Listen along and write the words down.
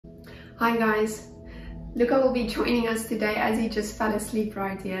Hi guys, Luca will be joining us today as he just fell asleep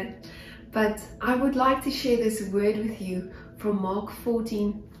right here. But I would like to share this word with you from Mark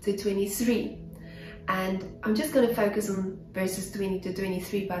 14 to 23. And I'm just going to focus on verses 20 to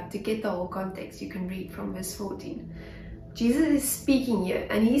 23, but to get the whole context, you can read from verse 14. Jesus is speaking here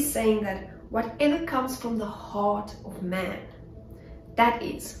and he's saying that whatever comes from the heart of man, that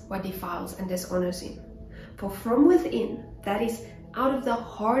is what defiles and dishonors him. For from within, that is out of the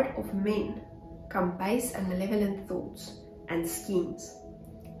heart of men, come base and malevolent thoughts and schemes,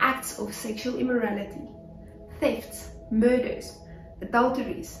 acts of sexual immorality, thefts, murders,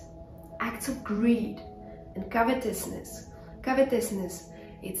 adulteries, acts of greed, and covetousness. Covetousness,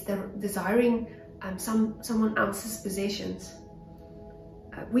 it's the desiring someone else's possessions.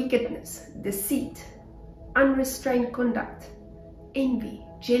 Wickedness, deceit, unrestrained conduct, envy,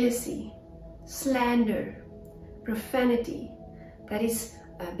 jealousy, slander, profanity, that is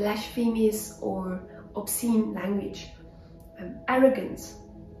blasphemous or obscene language, arrogance,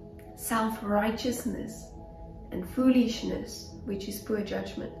 self-righteousness, and foolishness, which is poor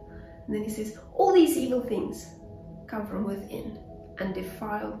judgment. And then he says, all these evil things come from within and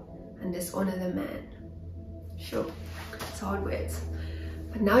defile and dishonor the man. Sure, it's hard words.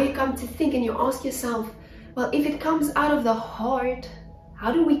 But now you come to think and you ask yourself, well, if it comes out of the heart,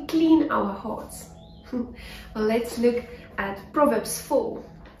 how do we clean our hearts? Well, let's look at Proverbs 4.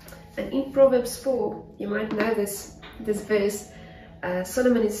 And in Proverbs 4, you might know this verse.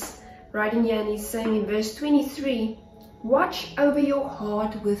 Solomon is writing here and he's saying in verse 23, watch over your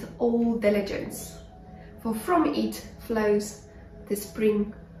heart with all diligence, for from it flows the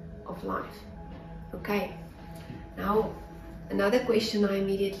spring of life. Okay, now another question I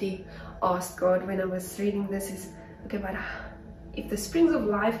immediately asked God when I was reading this is, okay, but if the springs of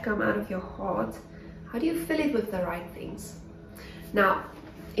life come out of your heart, how do you fill it with the right things? Now,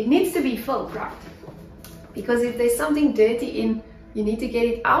 it needs to be filled, right? Because if there's something dirty in, you need to get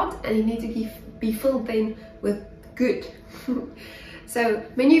it out and it needs to be filled then with good. So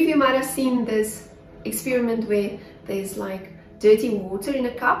many of you might have seen this experiment where there's like dirty water in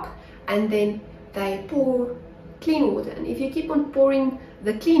a cup and then they pour clean water. And if you keep on pouring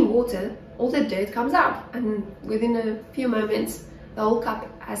the clean water, all the dirt comes out. And within a few moments, the whole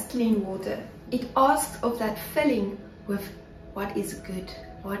cup has clean water. It asks of that filling with what is good,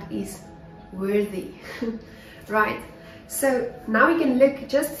 what is worthy. Right, so now we can look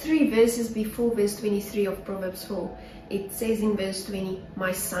just 3 verses before verse 23 of Proverbs 4. It says in verse 20,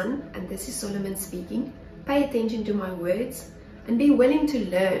 my son, and this is Solomon speaking, pay attention to my words and be willing to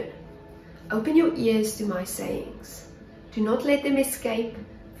learn. Open your ears to my sayings. Do not let them escape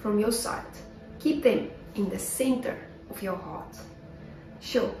from your sight. Keep them in the center of your heart.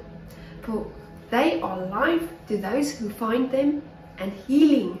 Sure, for they are life to those who find them, and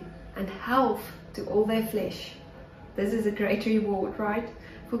healing and health to all their flesh. This is a great reward, right?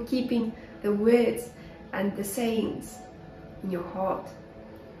 For keeping the words and the sayings in your heart.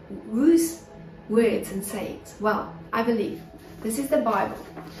 Whose words and sayings? Well, I believe this is the Bible.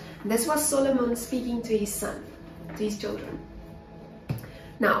 And this was Solomon speaking to his son, to his children.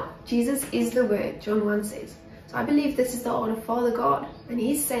 Now, Jesus is the Word, John 1 says. So I believe this is the heart of Father God. And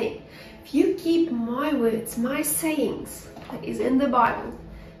he's saying, if you keep my words, my sayings, that is in the Bible,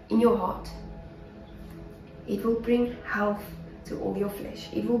 in your heart, it will bring health to all your flesh.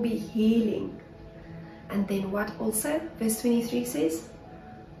 It will be healing. And then what also? Verse 23 says,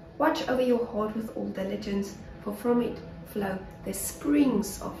 watch over your heart with all diligence, for from it flow the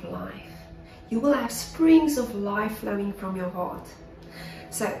springs of life. You will have springs of life flowing from your heart.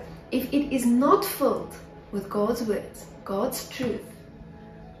 So if it is not filled with God's words, God's truth,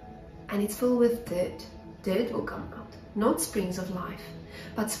 and it's filled with dirt, dirt will come out. Not springs of life,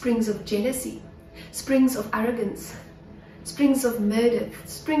 but springs of jealousy, springs of arrogance, springs of murder,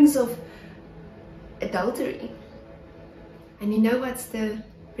 springs of adultery. And you know what's the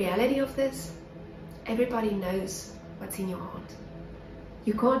reality of this? Everybody knows what's in your heart.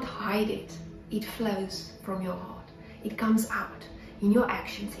 You can't hide it. It flows from your heart. It comes out in your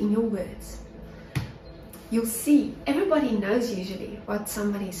actions, in your words. You'll see, everybody knows usually what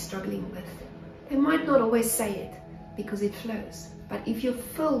somebody is struggling with. They might not always say it because it flows. But if you're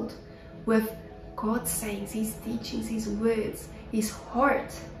filled with God's sayings, His teachings, His words, His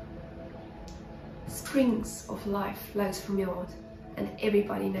heart, springs of life flows from your heart. And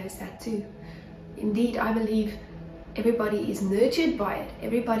everybody knows that too. Indeed, I believe everybody is nurtured by it.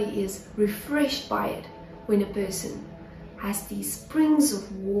 Everybody is refreshed by it when a person has these springs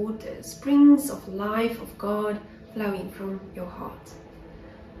of water, springs of life of God flowing from your heart.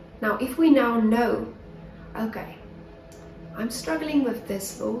 Now, if we now know, okay, I'm struggling with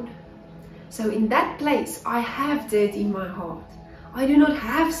this, Lord, So in that place, I have dirt in my heart. I do not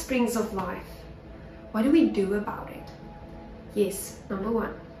have springs of life. What do we do about it? Yes, number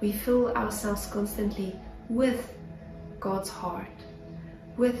one, we fill ourselves constantly with God's heart,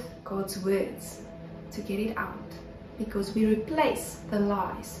 with God's words to get it out, because we replace the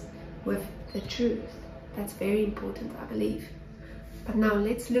lies with the truth. That's very important, I believe. But now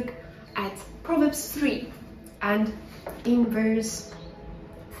let's look at Proverbs 3, and in verse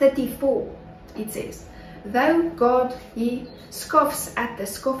 34 it says, though God, he scoffs at the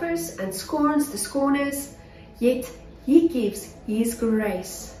scoffers and scorns the scorners, yet he gives his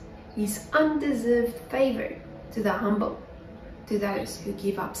grace, his undeserved favor to the humble, to those who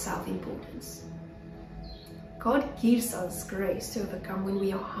give up self-importance. God gives us grace to overcome when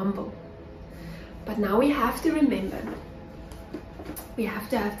we are humble. But now we have to remember, we have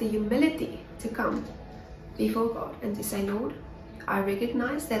to have the humility to come before God and to say, Lord, I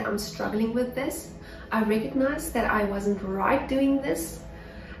recognize that I'm struggling with this. I recognize that I wasn't right doing this.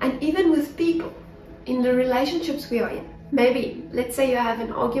 And even with people, in the relationships we are in, maybe, let's say you have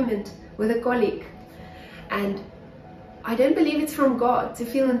an argument with a colleague, and I don't believe it's from God to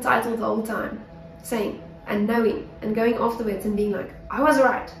feel entitled the whole time, saying and knowing and going afterwards and being like, I was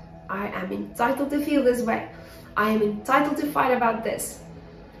right. I am entitled to feel this way. I am entitled to fight about this.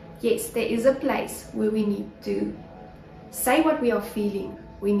 Yes, there is a place where we need to say what we are feeling.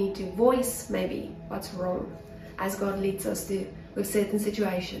 We need to voice maybe what's wrong as God leads us to with certain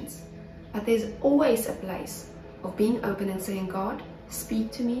situations. But there's always a place of being open and saying, God,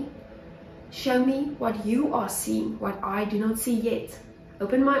 speak to me. Show me what you are seeing, what I do not see yet.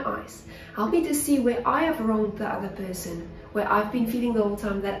 Open my eyes. Help me to see where I have wronged the other person, where I've been feeling the whole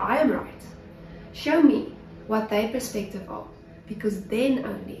time that I am right. Show me what their perspective are, because then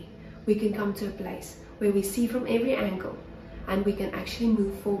only we can come to a place where we see from every angle and we can actually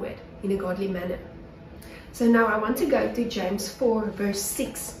move forward in a godly manner. So now I want to go to James 4 verse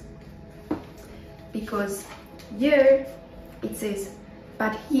 6, because here it says,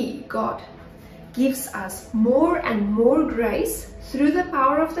 but he, God, gives us more and more grace through the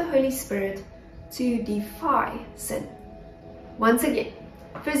power of the Holy Spirit to defy sin. Once again,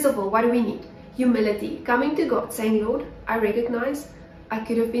 first of all, what do we need? Humility, coming to God, saying, Lord, I recognize I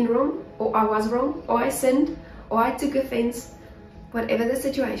could have been wrong, or I was wrong, or I sinned, or I took offense. Whatever the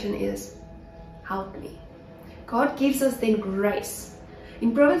situation is, help me. God gives us then grace.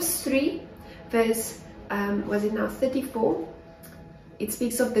 In Proverbs 3, verse, was it now 34? It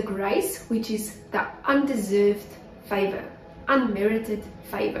speaks of the grace, which is the undeserved favor, unmerited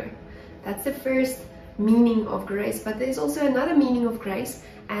favor. That's the first meaning of grace. But there's also another meaning of grace,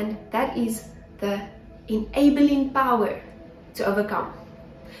 and that is the enabling power to overcome.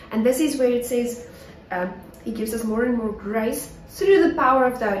 And this is where it says, he gives us more and more grace through the power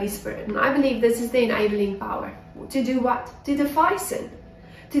of the Holy Spirit. And I believe this is the enabling power. To do what? To defy sin.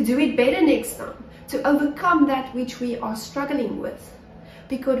 To do it better next time. To overcome that which we are struggling with.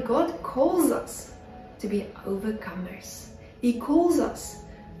 Because God calls us to be overcomers. He calls us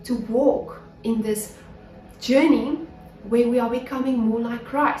to walk in this journey where we are becoming more like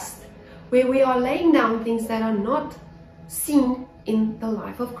Christ. Where we are laying down things that are not seen in the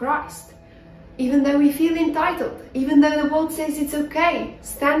life of Christ. Even though we feel entitled, even though the world says it's okay,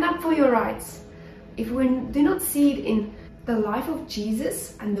 stand up for your rights. If we do not see it in the life of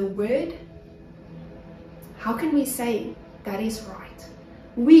Jesus and the Word, how can we say that is right?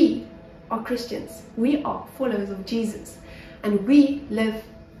 We are Christians, we are followers of Jesus, and we live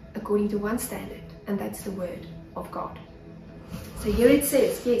according to one standard, and that's the Word of God. So here it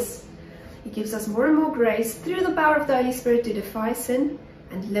says, yes, He gives us more and more grace through the power of the Holy Spirit to defy sin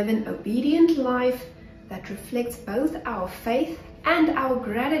and live an obedient life that reflects both our faith and our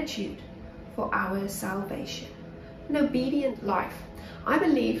gratitude for our salvation. An obedient life. I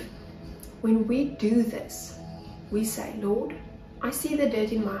believe when we do this, we say, Lord, I see the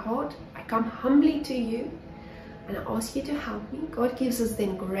dirt in my heart. I come humbly to you and I ask you to help me. God gives us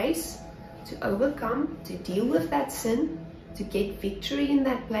then grace to overcome, to deal with that sin, to get victory in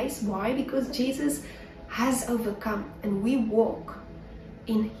that place. Why? Because Jesus has overcome and we walk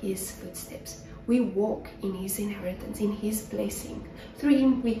in His footsteps. We walk in His inheritance, in His blessing. Through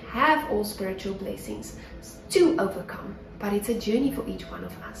Him we have all spiritual blessings to overcome. But it's a journey for each one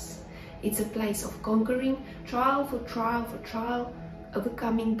of us. It's a place of conquering, trial for trial for trial,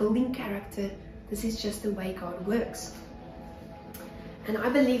 overcoming, building character. This is just the way God works. And I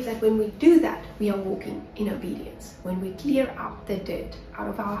believe that when we do that, we are walking in obedience. When we clear out the dirt out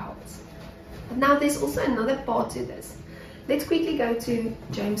of our hearts. But now there's also another part to this. Let's quickly go to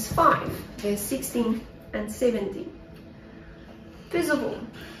James 5, verse 16 and 17. First of all,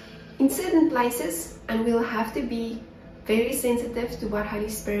 in certain places, and we'll have to be very sensitive to what Holy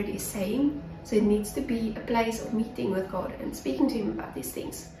Spirit is saying. So it needs to be a place of meeting with God and speaking to Him about these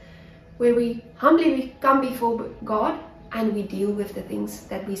things, where we humbly come before God and we deal with the things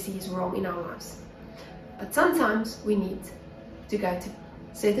that we see is wrong in our lives. But sometimes we need to go to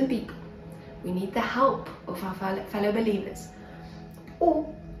certain people. We need the help of our fellow believers,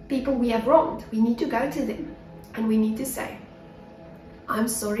 or people we have wronged. We need to go to them and we need to say, I'm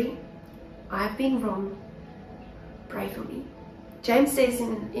sorry, I have been wrong, pray for me. James says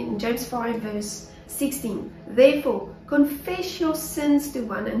in James 5 verse 16, therefore confess your sins to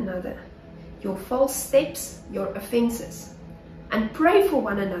one another, your false steps, your offenses, and pray for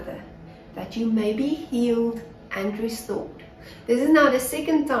one another, that you may be healed and restored. This is now the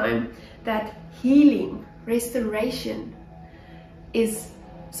second time that healing, restoration is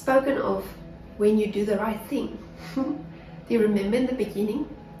spoken of when you do the right thing. Do you remember in the beginning,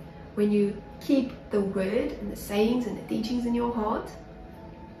 when you keep the word and the sayings and the teachings in your heart,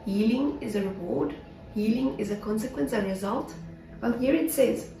 healing is a reward, healing is a consequence, a result. Well, here it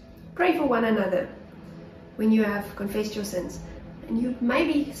says, pray for one another when you have confessed your sins, and you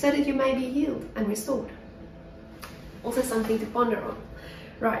maybe so that you may be healed and restored. Also something to ponder on.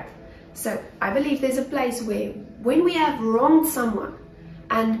 Right, so I believe there's a place where when we have wronged someone,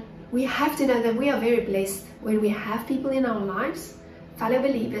 and we have to know that we are very blessed when we have people in our lives, fellow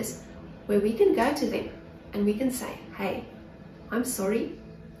believers, where we can go to them and we can say, hey, I'm sorry.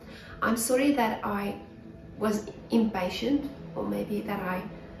 I'm sorry that I was impatient, or maybe that I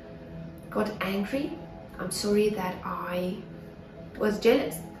got angry. I'm sorry that I was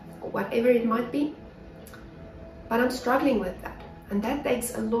jealous, or whatever it might be. But I'm struggling with that. And that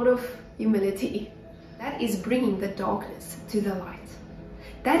takes a lot of humility. That is bringing the darkness to the light.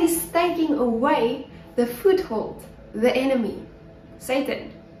 That is taking away the foothold the enemy,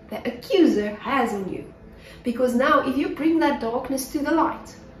 Satan, the accuser, has on you. Because now if you bring that darkness to the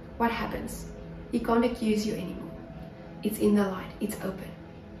light, what happens? He can't accuse you anymore. It's in the light, it's open.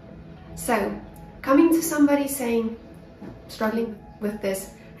 So coming to somebody saying, struggling with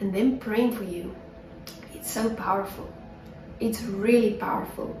this, and then praying for you, it's so powerful. It's really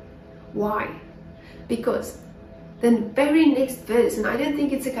powerful. Why? Because the very next verse, and I don't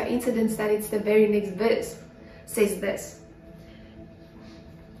think it's a coincidence that it's the very next verse, says this: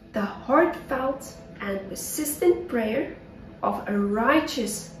 the heartfelt and persistent prayer of a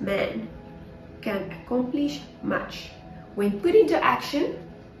righteous man can accomplish much when put into action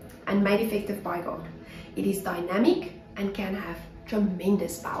and made effective by God. It is dynamic and can have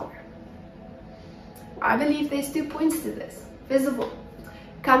tremendous power. I believe there's 2 points to this. First of all,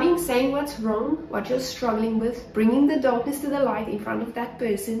 coming, saying what's wrong, what you're struggling with, bringing the darkness to the light in front of that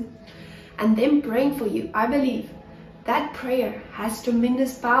person, and then praying for you. I believe that prayer has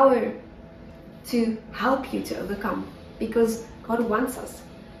tremendous power to help you to overcome, because God wants us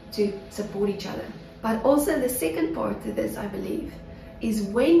to support each other. But also the second part to this, I believe, is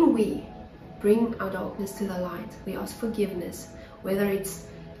when we bring our darkness to the light, we ask forgiveness, whether it's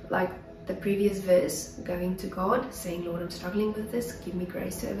like the previous verse, going to God, saying, Lord, I'm struggling with this, give me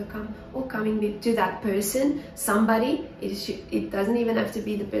grace to overcome, or coming to that person, somebody, it doesn't even have to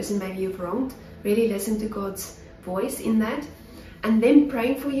be the person maybe you've wronged. Really listen to God's voice in that, and then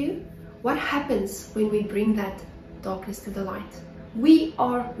praying for you. What happens when we bring that darkness to the light? We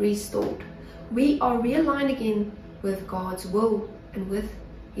are restored. We are realigned again with God's will and with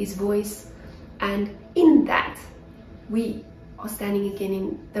His voice, and in that we are standing again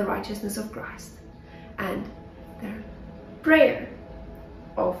in the righteousness of Christ. And the prayer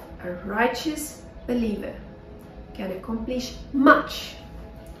of a righteous believer can accomplish much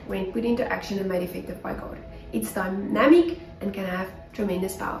when put into action and made effective by God. It's dynamic and can have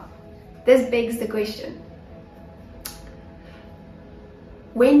tremendous power. This begs the question: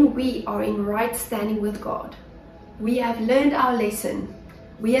 when we are in right standing with God, we have learned our lesson,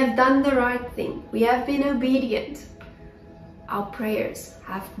 we have done the right thing, we have been obedient, our prayers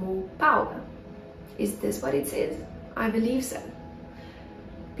have more power. Is this what it says? I believe so.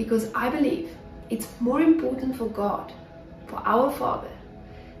 Because I believe it's more important for God, for our Father,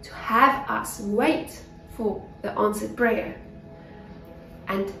 to have us wait for the answered prayer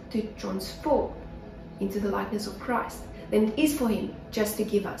and to transform into the likeness of Christ than it is for Him just to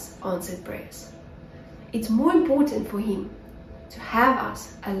give us answered prayers. It's more important for Him to have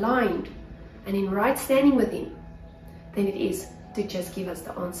us aligned and in right standing with Him than it is to just give us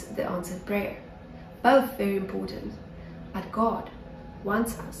the answered prayer. Both very important, but God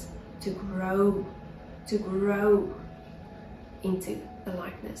wants us to grow into the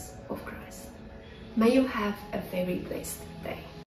likeness of Christ. May you have a very blessed day.